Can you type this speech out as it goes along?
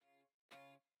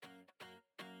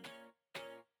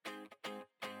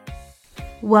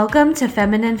Welcome to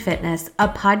Feminine Fitness, a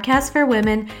podcast for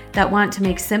women that want to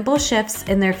make simple shifts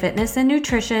in their fitness and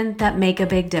nutrition that make a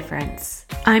big difference.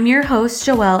 I'm your host,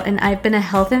 Joelle, and I've been a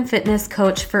health and fitness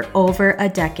coach for over a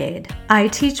decade. I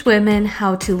teach women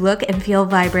how to look and feel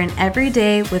vibrant every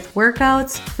day with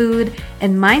workouts, food,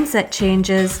 and mindset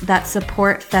changes that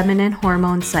support feminine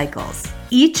hormone cycles.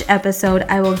 Each episode,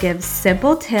 I will give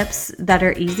simple tips that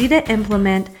are easy to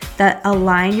implement that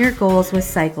align your goals with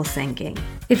cycle syncing.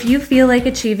 If you feel like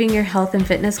achieving your health and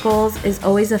fitness goals is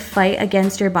always a fight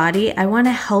against your body, I want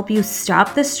to help you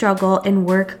stop the struggle and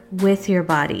work with your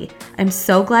body. I'm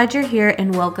so glad you're here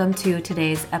and welcome to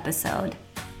today's episode.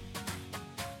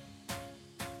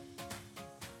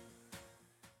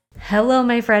 Hello,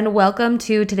 my friend. Welcome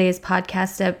to today's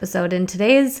podcast episode. And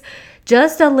today's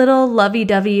just a little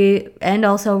lovey-dovey and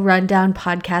also rundown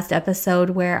podcast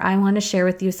episode where I want to share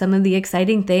with you some of the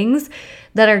exciting things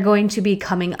that are going to be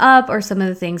coming up or some of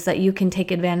the things that you can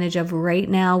take advantage of right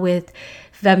now with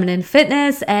feminine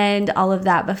fitness and all of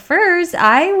that. But first,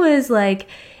 I was like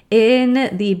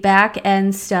in the back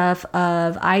end stuff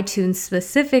of iTunes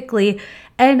specifically,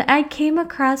 and I came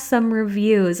across some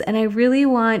reviews, and I really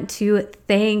want to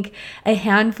thank a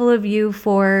handful of you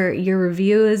for your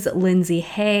reviews. Lindsay,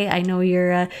 hey, I know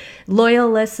you're a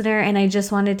loyal listener, and I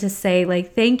just wanted to say,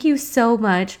 thank you so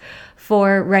much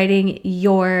for writing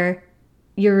your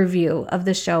review of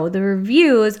the show. The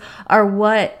reviews are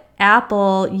what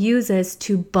Apple uses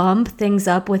to bump things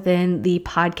up within the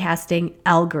podcasting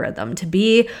algorithm. To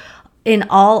be in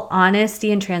all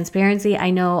honesty and transparency,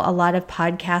 I know a lot of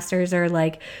podcasters are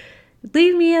like,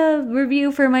 leave me a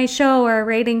review for my show or a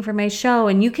rating for my show.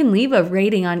 And you can leave a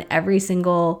rating on every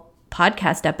single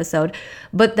podcast episode.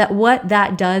 But what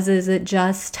that does is it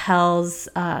just tells,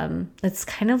 it's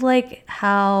kind of like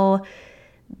how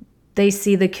they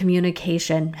see the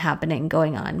communication happening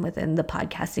going on within the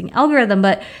podcasting algorithm.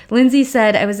 But Lindsay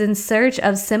said, I was in search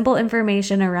of simple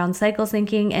information around cycle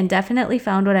syncing and definitely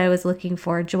found what I was looking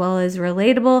for. Joelle is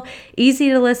relatable, easy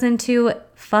to listen to,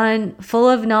 fun, full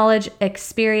of knowledge,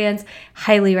 experience,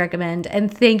 highly recommend.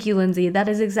 And thank you, Lindsay. That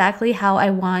is exactly how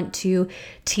I want to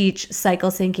teach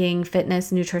cycle syncing,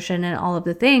 fitness, nutrition, and all of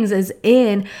the things, is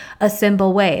in a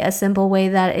simple way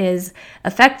that is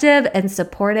effective and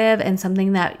supportive and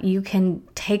something that you can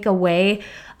take away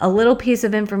a little piece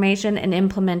of information and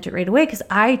implement it right away. Because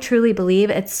I truly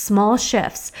believe it's small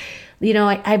shifts. You know,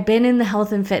 I've been in the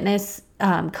health and fitness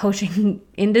coaching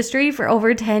industry for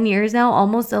over 10 years now,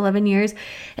 almost 11 years.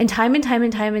 And time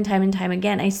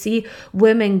again, I see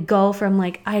women go from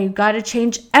I got to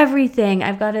change everything.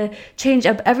 I've got to change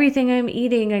up everything I'm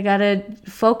eating. I got to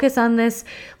focus on this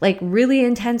really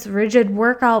intense, rigid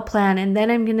workout plan, and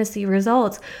then I'm going to see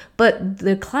results. But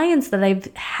the clients that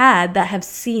I've had that have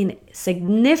seen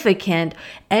significant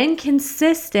and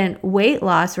consistent weight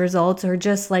loss results or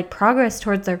just progress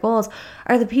towards their goals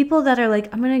are the people that are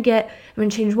I'm going to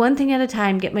change one thing at a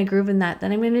time, get my groove in that.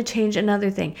 Then I'm going to change another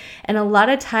thing. And a lot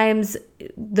of times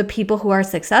the people who are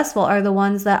successful are the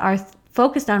ones that are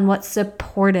focused on what's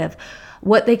supportive,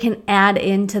 what they can add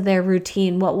into their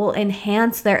routine, what will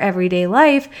enhance their everyday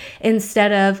life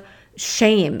instead of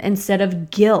shame, instead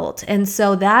of guilt. And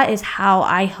so that is how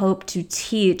I hope to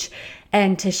teach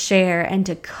and to share and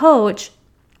to coach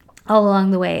all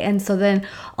along the way. And so then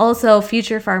also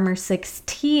Future Farmer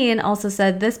 16 also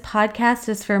said, this podcast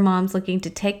is for moms looking to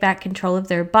take back control of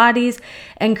their bodies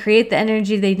and create the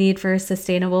energy they need for a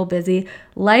sustainable, busy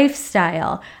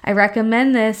lifestyle. I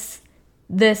recommend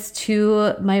this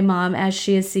to my mom as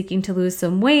she is seeking to lose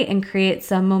some weight and create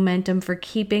some momentum for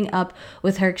keeping up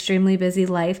with her extremely busy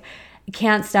life.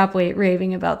 Can't stop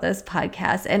raving about this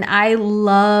podcast. And I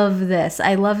love this.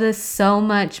 I love this so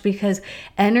much because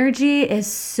energy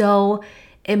is so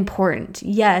important.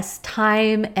 Yes,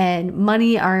 time and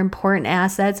money are important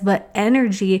assets, but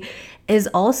energy is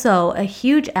also a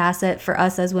huge asset for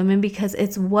us as women because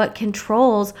it's what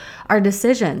controls our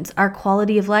decisions, our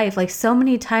quality of life. So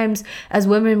many times as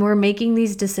women, we're making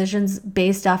these decisions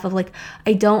based off of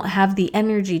I don't have the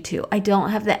energy to. I don't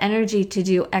have the energy to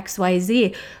do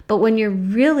XYZ. But when you're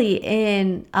really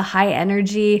in a high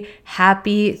energy,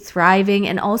 happy, thriving,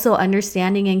 and also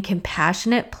understanding and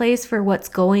compassionate place for what's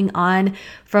going on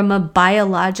from a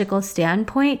biological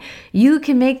standpoint, you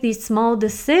can make these small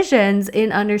decisions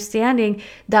in understanding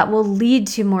that will lead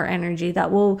to more energy,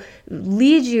 that will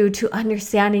lead you to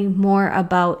understanding more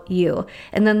about you.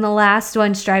 And then the last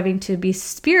one, Striving to Be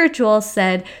Spiritual,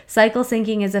 said, cycle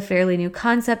syncing is a fairly new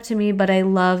concept to me, but I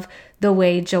love the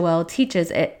way Joelle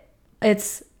teaches it.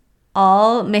 It's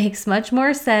all makes much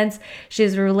more sense.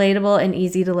 She's relatable and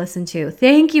easy to listen to.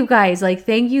 Thank you guys. Like,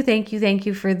 thank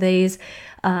you for these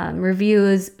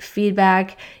reviews,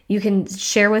 feedback. You can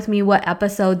share with me what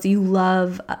episodes you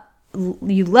love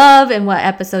and what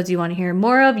episodes you want to hear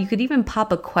more of. You could even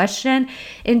pop a question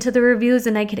into the reviews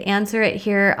and I could answer it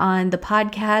here on the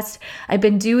podcast. I've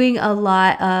been doing a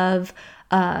lot of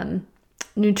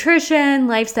nutrition,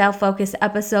 lifestyle focused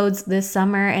episodes this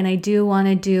summer, and I do want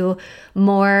to do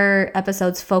more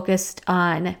episodes focused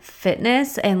on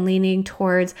fitness and leaning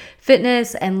towards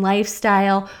fitness and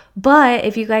lifestyle. But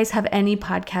if you guys have any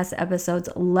podcast episodes,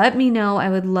 let me know. I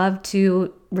would love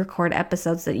to record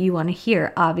episodes that you want to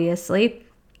hear, obviously.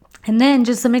 And then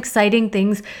just some exciting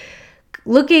things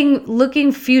looking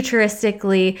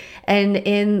futuristically, and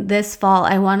in this fall,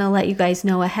 I want to let you guys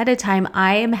know ahead of time,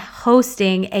 I am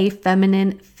hosting a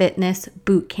feminine fitness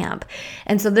boot camp.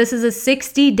 And so this is a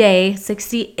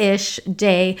 60-ish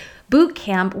day boot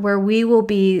camp where we will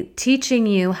be teaching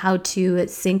you how to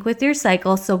sync with your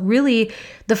cycle. So really,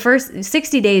 the first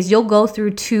 60 days, you'll go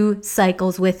through 2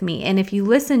 cycles with me. And if you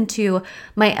listen to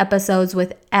my episodes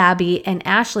with Abby and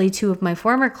Ashley, 2 of my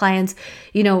former clients,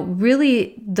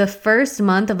 really the first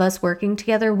month of us working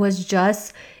together was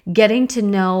just getting to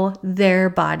know their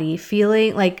body,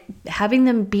 feeling like having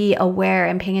them be aware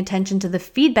and paying attention to the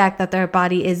feedback that their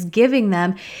body is giving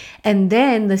them. And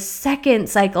then the second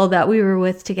cycle that we were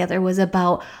with together was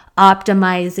about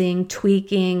optimizing,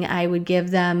 tweaking. I would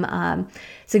give them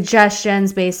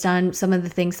suggestions based on some of the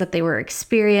things that they were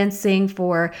experiencing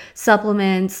for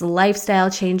supplements, lifestyle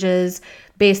changes,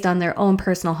 based on their own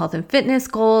personal health and fitness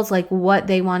goals, like what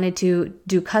they wanted to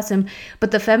do custom. But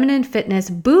the Feminine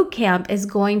Fitness Boot Camp is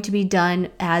going to be done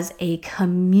as a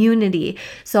community.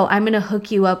 So I'm going to hook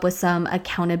you up with some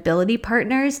accountability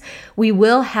partners. We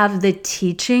will have the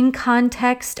teaching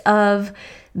context of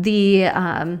the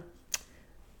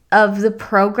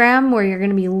program where you're going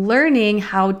to be learning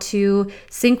how to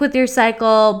sync with your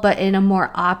cycle, but in a more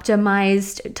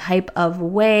optimized type of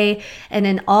way and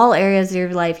in all areas of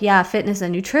your life. Yeah, fitness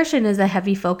and nutrition is a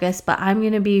heavy focus, but I'm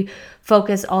going to be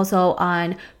focused also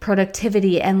on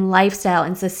productivity and lifestyle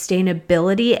and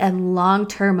sustainability and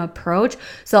long-term approach.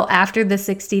 So after the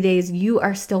 60 days, you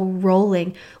are still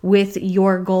rolling with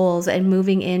your goals and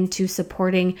moving into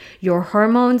supporting your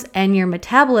hormones and your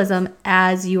metabolism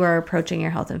as you are approaching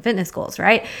your health and fitness goals,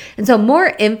 right? And so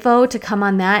more info to come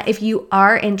on that. If you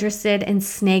are interested in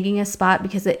snagging a spot,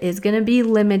 because it is going to be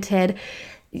limited,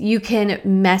 you can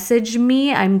message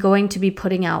me. I'm going to be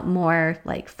putting out more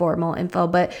like formal info,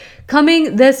 but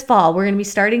coming this fall, we're going to be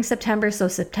starting September. So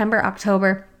September,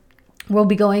 October, we'll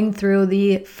be going through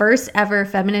the first ever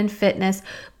Feminine Fitness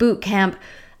Boot Camp.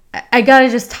 I got to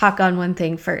just talk on one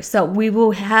thing first. So we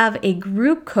will have a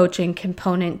group coaching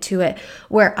component to it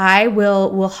where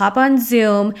we'll hop on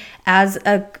Zoom as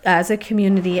a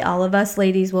community. All of us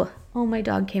ladies will, oh, my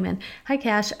dog came in. Hi,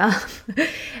 Cash.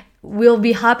 We'll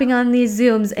be hopping on these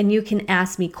Zooms and you can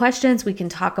ask me questions. We can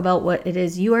talk about what it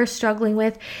is you are struggling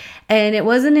with. And it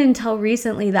wasn't until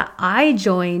recently that I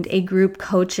joined a group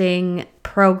coaching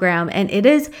program, and it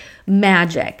is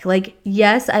magic. Like,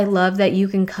 yes, I love that you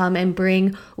can come and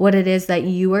bring what it is that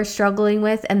you are struggling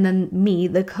with, and then me,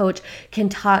 the coach, can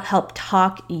help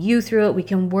talk you through it. We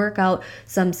can work out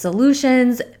some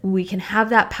solutions. We can have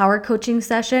that power coaching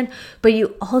session, but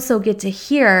you also get to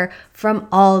hear from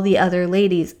all the other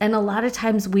ladies. And a lot of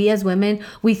times we as women,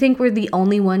 we think we're the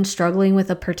only one struggling with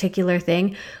a particular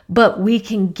thing, but we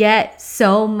can get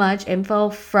so much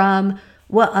info from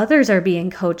what others are being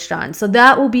coached on. So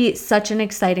that will be such an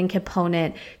exciting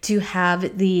component to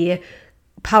have the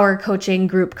power coaching,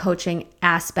 group coaching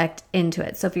aspect into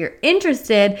it. So if you're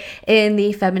interested in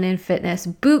the Feminine Fitness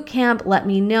Boot Camp, let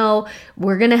me know.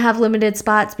 We're going to have limited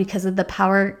spots because of the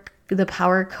power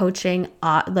coaching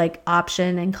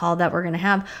option and call that we're going to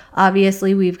have.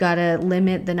 Obviously, we've got to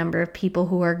limit the number of people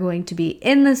who are going to be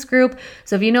in this group.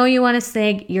 So if you know you want to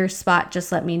snag your spot,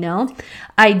 just let me know.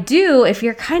 If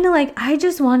you're kind of like, I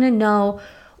just want to know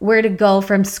where to go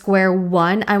from square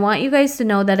one, I want you guys to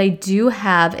know that I do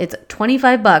have, it's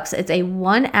 $25. It's a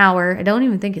 1 hour, I don't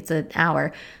even think it's an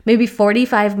hour, maybe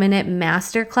 45-minute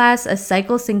masterclass, a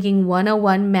cycle syncing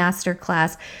 101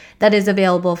 masterclass that is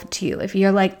available to you. If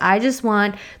you're like, I just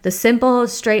want the simple,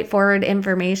 straightforward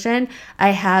information,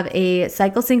 I have a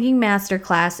cycle syncing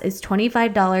masterclass. It's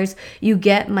 $25. You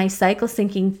get my cycle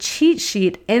syncing cheat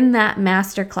sheet in that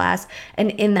masterclass.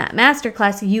 And in that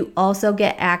masterclass, you also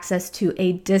get access to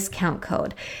a discount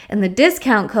code. And the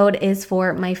discount code is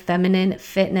for my Feminine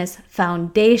Fitness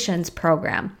Foundations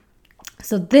program.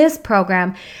 So this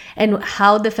program and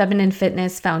how the Feminine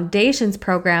Fitness Foundations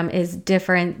program is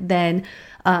different than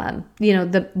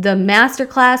The master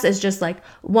class is just like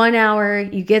 1 hour.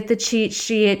 You get the cheat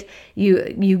sheet.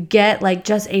 You get like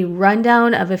just a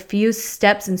rundown of a few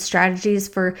steps and strategies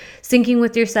for syncing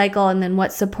with your cycle, and then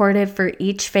what's supportive for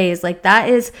each phase. Like that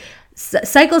is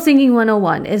Cycle Syncing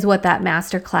 101 is what that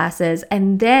master class is.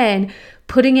 And then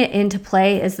putting it into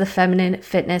play is the Feminine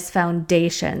Fitness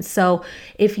Foundation. So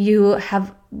if you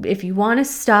want to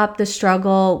stop the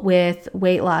struggle with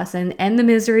weight loss and end the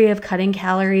misery of cutting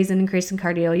calories and increasing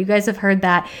cardio, you guys have heard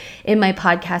that in my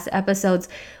podcast episodes.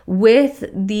 With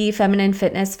the Feminine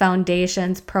Fitness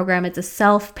Foundations program, it's a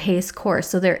self-paced course.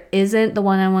 So there isn't the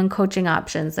one-on-one coaching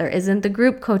options. There isn't the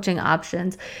group coaching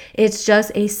options. It's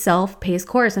just a self-paced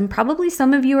course. And probably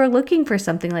some of you are looking for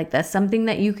something like this, something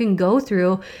that you can go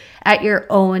through at your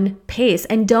own pace.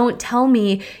 And don't tell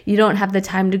me you don't have the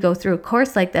time to go through a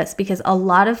course like this, because a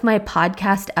lot of my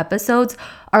podcast episodes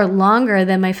are longer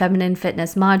than my feminine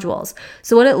fitness modules.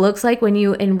 So what it looks like when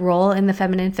you enroll in the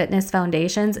Feminine Fitness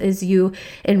Foundations is you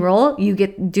enroll,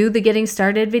 do the getting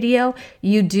started video,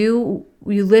 you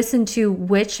listen to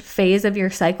which phase of your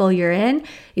cycle you're in.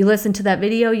 You listen to that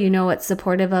video, you know what's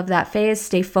supportive of that phase,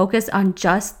 stay focused on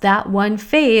just that one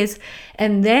phase.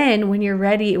 And then when you're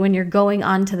ready, when you're going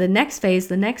on to the next phase,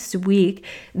 the next week,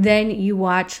 then you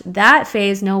watch that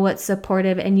phase, know what's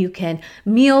supportive, and you can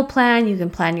meal plan, you can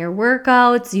plan your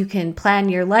workouts, you can plan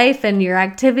your life and your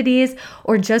activities,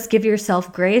 or just give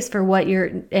yourself grace for what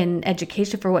in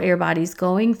education for what your body's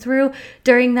going through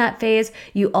during that phase.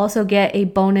 You also get a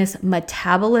bonus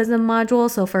metabolism module.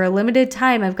 So for a limited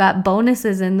time, I've got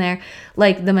bonuses in there,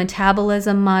 like the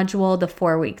metabolism module, the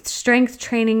 4-week strength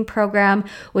training program,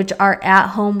 which are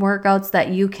at-home workouts that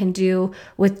you can do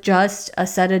with just a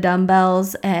set of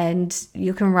dumbbells, and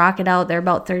you can rock it out. They're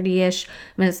about 30-ish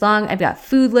minutes long. I've got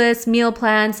food lists, meal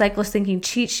plan, Cycle Syncing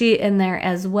cheat sheet in there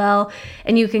as well.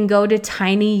 And you can go to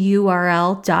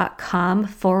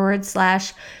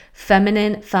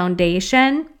tinyurl.com/feminine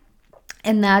foundation.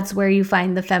 And that's where you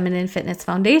find the Feminine Fitness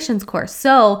Foundations course.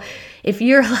 So if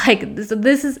you're like,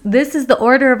 this is the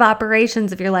order of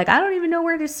operations. If you're like, I don't even know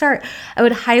where to start, I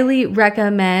would highly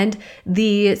recommend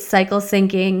the Cycle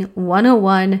Syncing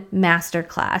 101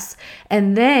 Masterclass.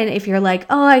 And then if you're like,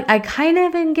 oh, I kind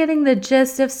of am getting the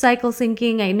gist of Cycle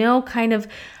Syncing, I know kind of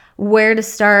where to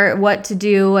start, what to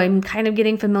do, I'm kind of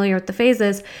getting familiar with the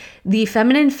phases, the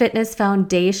Feminine Fitness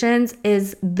Foundations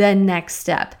is the next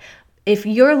step. If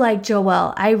you're like,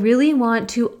 Joelle, I really want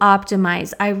to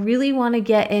optimize. I really want to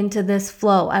get into this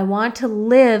flow. I want to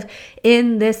live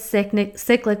in this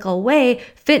cyclical way.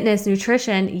 Fitness,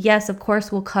 nutrition, yes, of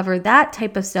course, we'll cover that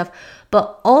type of stuff,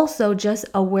 but also just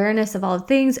awareness of all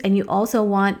things. And you also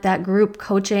want that group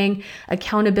coaching,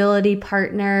 accountability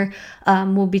partner.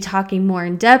 We'll be talking more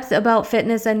in depth about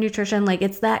fitness and nutrition. Like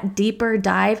it's that deeper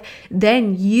dive.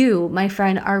 Then you, my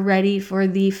friend, are ready for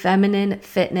the Feminine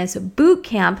Fitness Boot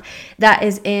Camp that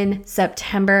is in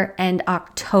September and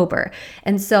October.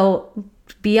 And so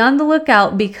be on the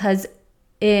lookout, because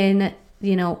in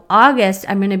August,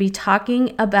 I'm going to be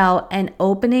talking about an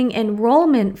opening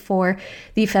enrollment for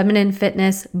the Feminine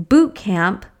Fitness Boot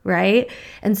Camp, right?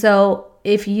 And so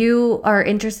if you are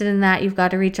interested in that, you've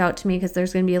got to reach out to me, because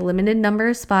there's going to be a limited number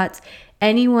of spots.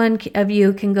 Any one of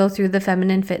you can go through the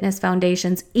Feminine Fitness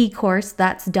Foundation's e-course.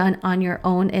 That's done on your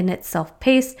own and it's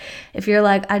self-paced. If you're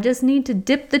like, I just need to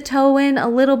dip the toe in a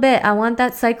little bit, I want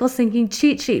that Cycle Syncing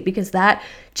cheat sheet, because that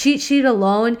cheat sheet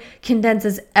alone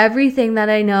condenses everything that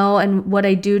I know and what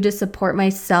I do to support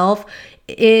myself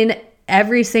in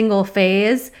every single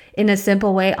phase in a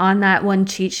simple way on that one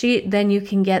cheat sheet, then you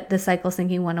can get the Cycle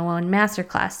Syncing 101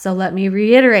 Masterclass. So let me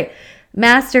reiterate,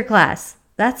 Masterclass.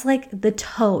 That's like the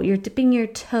toe. You're dipping your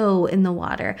toe in the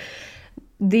water.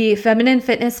 The Feminine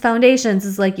Fitness Foundations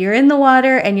is like you're in the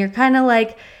water and you're kind of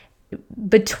like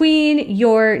between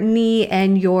your knee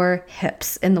and your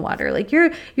hips in the water. Like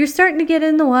you're starting to get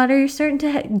in the water. You're starting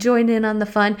to join in on the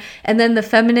fun. And then the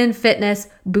Feminine Fitness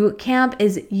Boot Camp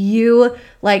is you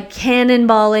like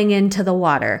cannonballing into the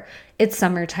water. It's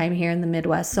summertime here in the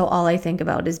Midwest, so all I think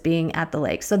about is being at the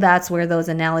lake. So that's where those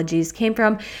analogies came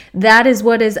from. That is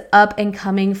what is up and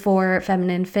coming for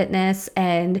Feminine Fitness.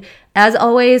 And as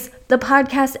always, the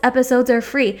podcast episodes are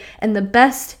free. And the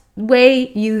best way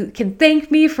you can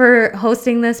thank me for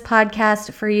hosting this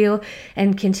podcast for you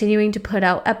and continuing to put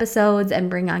out episodes and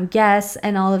bring on guests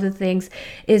and all of the things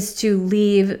is to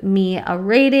leave me a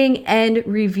rating and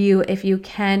review if you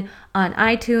can on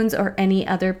iTunes or any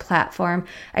other platform.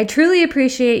 I truly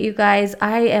appreciate you guys.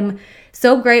 I am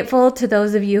so grateful to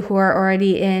those of you who are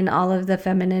already in all of the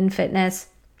feminine fitness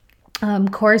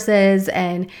courses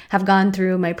and have gone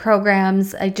through my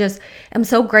programs. I just am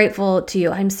so grateful to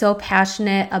you. I'm so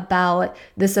passionate about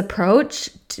this approach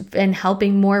and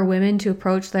helping more women to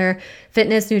approach their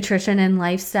fitness, nutrition, and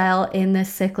lifestyle in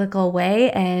this cyclical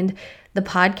way. And the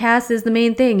podcast is the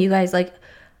main thing. You guys, like,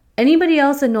 anybody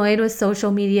else annoyed with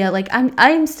social media? Like,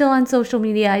 I'm still on social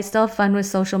media. I still have fun with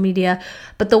social media,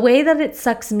 but the way that it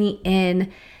sucks me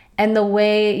in, and the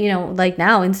way, like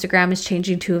now Instagram is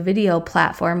changing to a video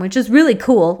platform, which is really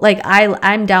cool. Like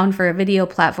I'm down for a video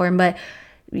platform, but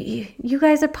you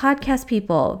guys are podcast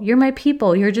people. You're my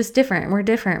people. You're just different. We're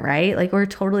different, right? Like we're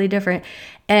totally different.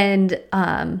 And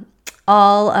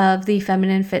all of the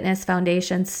Feminine Fitness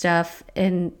Foundation stuff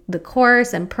in the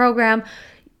course and program,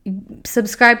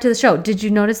 subscribe to the show. Did you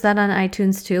notice that on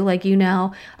iTunes too? Like, you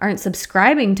now aren't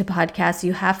subscribing to podcasts.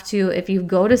 You have to, if you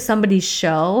go to somebody's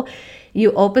show,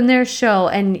 you open their show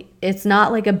and it's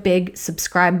not like a big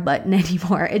subscribe button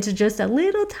anymore. It's just a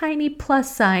little tiny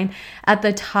plus sign at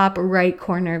the top right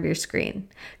corner of your screen.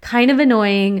 Kind of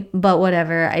annoying, but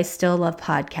whatever. I still love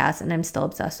podcasts and I'm still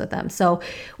obsessed with them. So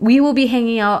we will be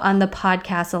hanging out on the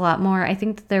podcast a lot more. I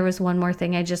think that there was one more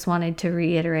thing I just wanted to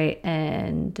reiterate,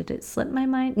 and did it slip my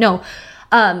mind? No.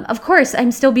 Of course,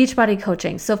 I'm still Beachbody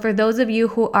coaching. So for those of you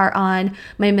who are on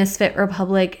my Misfit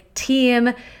Republic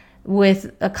team,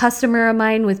 with a customer of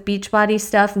mine with Beachbody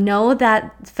stuff, know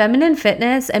that Feminine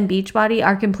Fitness and Beachbody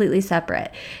are completely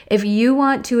separate. If you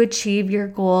want to achieve your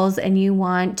goals and you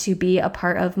want to be a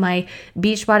part of my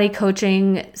Beachbody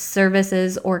coaching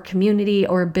services or community,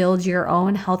 or build your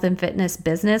own health and fitness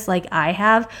business like I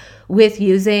have with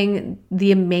using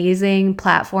the amazing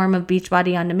platform of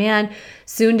Beachbody On Demand,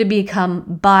 soon to become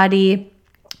Body,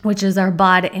 which is our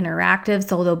BOD Interactive.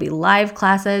 So there'll be live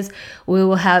classes. We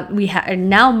are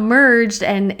now merged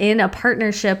and in a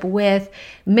partnership with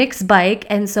MixBike.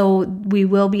 And so we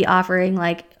will be offering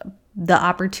like the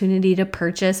opportunity to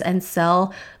purchase and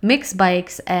sell mixed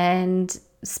bikes and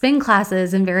spin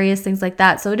classes and various things like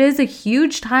that. So it is a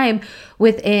huge time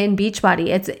within Beachbody.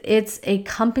 It's a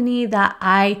company that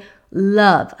I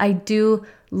love. I do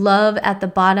love at the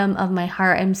bottom of my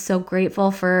heart. I'm so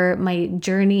grateful for my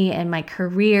journey and my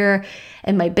career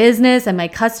and my business and my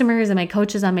customers and my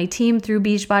coaches on my team through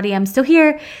Beachbody. I'm still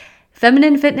here.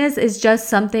 Feminine fitness is just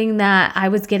something that I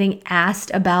was getting asked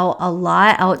about a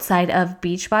lot outside of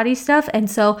Beachbody stuff.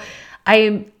 And so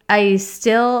I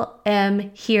still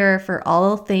am here for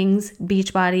all things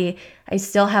Beachbody. I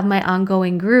still have my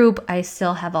ongoing group. I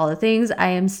still have all the things. I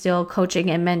am still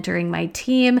coaching and mentoring my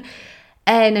team.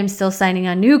 And I'm still signing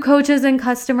on new coaches and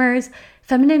customers.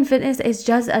 Feminine fitness is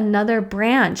just another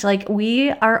branch. Like, we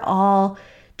are all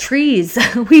trees.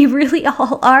 We really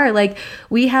all are. Like,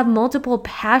 we have multiple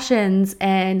passions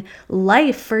and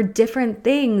life for different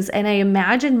things. And I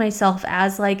imagine myself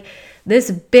as like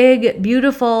this big,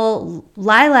 beautiful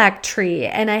lilac tree.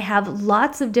 And I have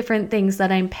lots of different things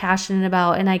that I'm passionate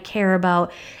about and I care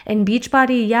about. And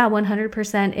Beachbody,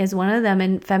 100% is one of them.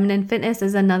 And Feminine Fitness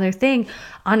is another thing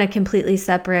on a completely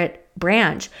separate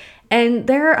branch. And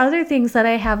there are other things that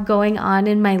I have going on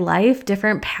in my life,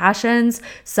 different passions.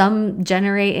 Some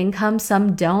generate income,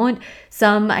 some don't.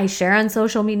 Some I share on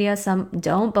social media, some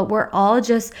don't. But we're all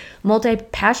just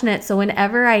multi-passionate. So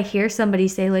whenever I hear somebody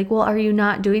say like, well, are you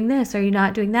not doing this? Are you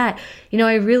not doing that?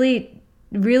 I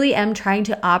really am trying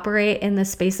to operate in the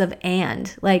space of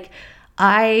and. Like,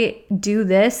 I do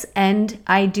this and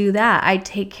I do that. I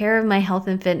take care of my health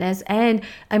and fitness, and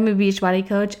I'm a Beachbody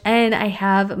coach, and I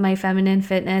have my Feminine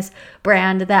Fitness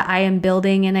brand that I am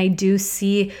building, and I do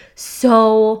see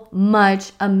so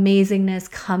much amazingness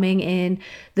coming in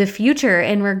the future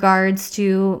in regards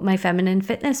to my Feminine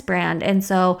Fitness brand. And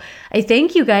so I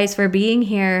thank you guys for being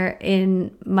here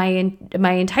in my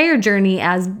entire journey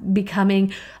as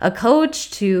becoming a coach,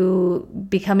 to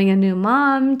becoming a new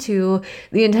mom, to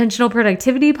the Intentional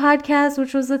Productivity podcast,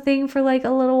 which was a thing for like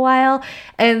a little while,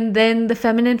 and then the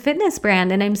Feminine Fitness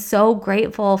brand. And I'm so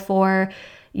grateful for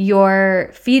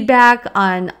your feedback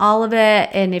on all of it.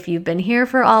 And if you've been here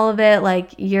for all of it,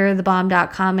 like, you're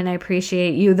thebomb.com, and I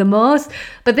appreciate you the most.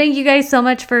 But thank you guys so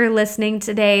much for listening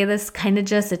today. This is kind of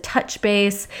just a touch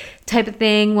base type of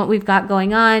thing, what we've got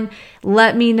going on.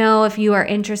 Let me know if you are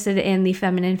interested in the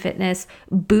Feminine Fitness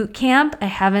Bootcamp. I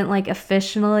haven't like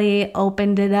officially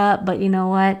opened it up, but you know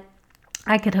what?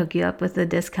 I could hook you up with a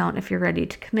discount if you're ready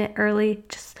to commit early.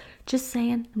 Just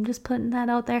saying. I'm just putting that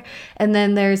out there. And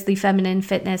then there's the Feminine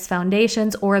Fitness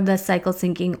Foundations or the Cycle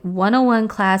Syncing 101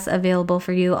 class available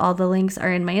for you. All the links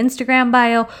are in my Instagram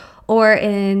bio or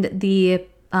in the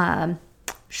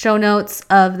show notes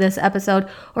of this episode,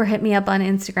 or hit me up on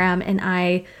Instagram and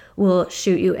I will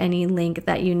shoot you any link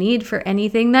that you need for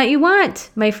anything that you want,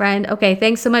 my friend. Okay,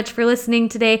 thanks so much for listening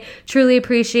today. Truly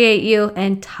appreciate you,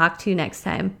 and talk to you next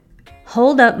time.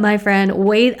 Hold up, my friend.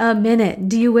 Wait a minute.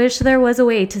 Do you wish there was a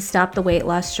way to stop the weight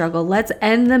loss struggle? Let's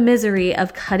end the misery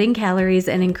of cutting calories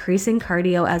and increasing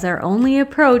cardio as our only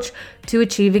approach to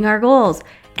achieving our goals.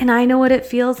 And I know what it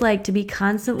feels like to be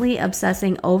constantly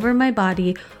obsessing over my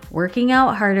body, working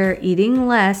out harder, eating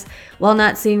less, while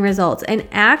not seeing results, and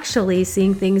actually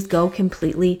seeing things go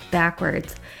completely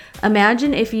backwards.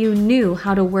 Imagine if you knew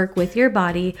how to work with your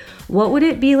body. What would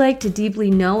it be like to deeply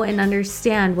know and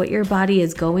understand what your body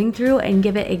is going through and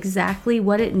give it exactly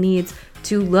what it needs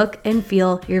to look and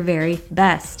feel your very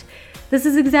best? This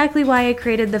is exactly why I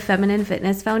created the Feminine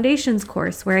Fitness Foundations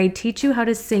course, where I teach you how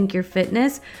to sync your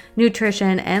fitness,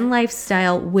 nutrition, and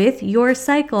lifestyle with your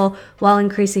cycle while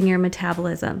increasing your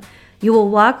metabolism. You will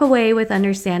walk away with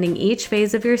understanding each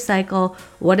phase of your cycle,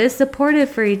 what is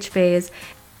supportive for each phase,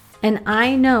 and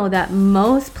I know that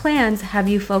most plans have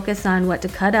you focus on what to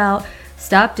cut out,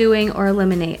 stop doing, or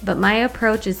eliminate. But my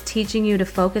approach is teaching you to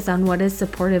focus on what is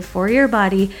supportive for your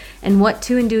body and what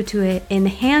to do to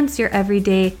enhance your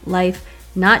everyday life,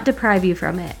 not deprive you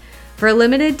from it. For a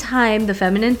limited time, the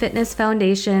Feminine Fitness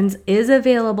Foundations is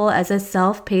available as a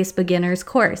self-paced beginner's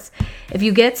course. If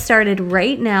you get started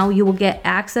right now, you will get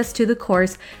access to the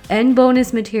course and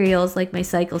bonus materials like my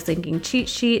cycle syncing cheat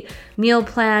sheet, meal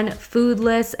plan, food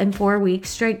list, and 4-week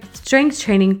strength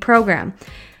training program.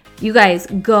 You guys,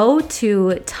 go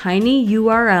to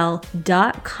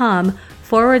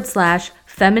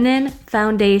tinyurl.com/Feminine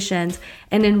Foundations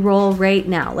and enroll right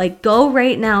now. Like, go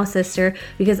right now, sister,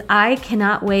 because I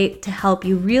cannot wait to help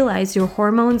you realize your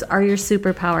hormones are your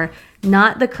superpower,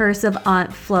 not the curse of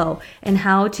Aunt Flo, and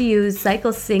how to use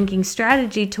cycle syncing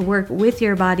strategy to work with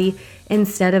your body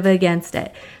instead of against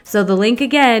it. So the link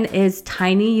again is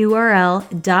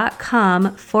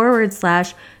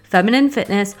tinyurl.com/Feminine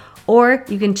Fitness, or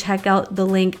you can check out the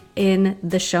link in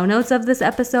the show notes of this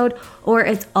episode, or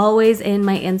it's always in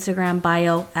my Instagram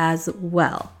bio as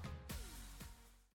well.